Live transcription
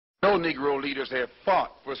No Negro leaders have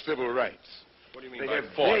fought for civil rights. What do you mean They by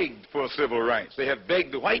have fought? begged for civil rights. They have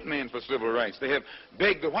begged the white man for civil rights. They have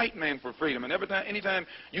begged the white man for freedom. And anytime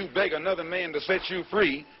you beg another man to set you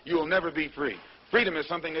free, you will never be free. Freedom is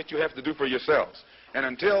something that you have to do for yourselves. And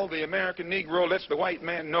until the American Negro lets the white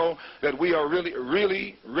man know that we are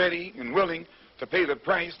really ready and willing to pay the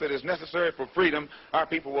price that is necessary for freedom, our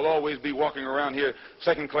people will always be walking around here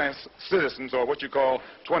second-class citizens, or what you call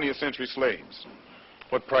 20th century slaves.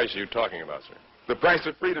 What price are you talking about, sir? The price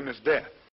of freedom is death.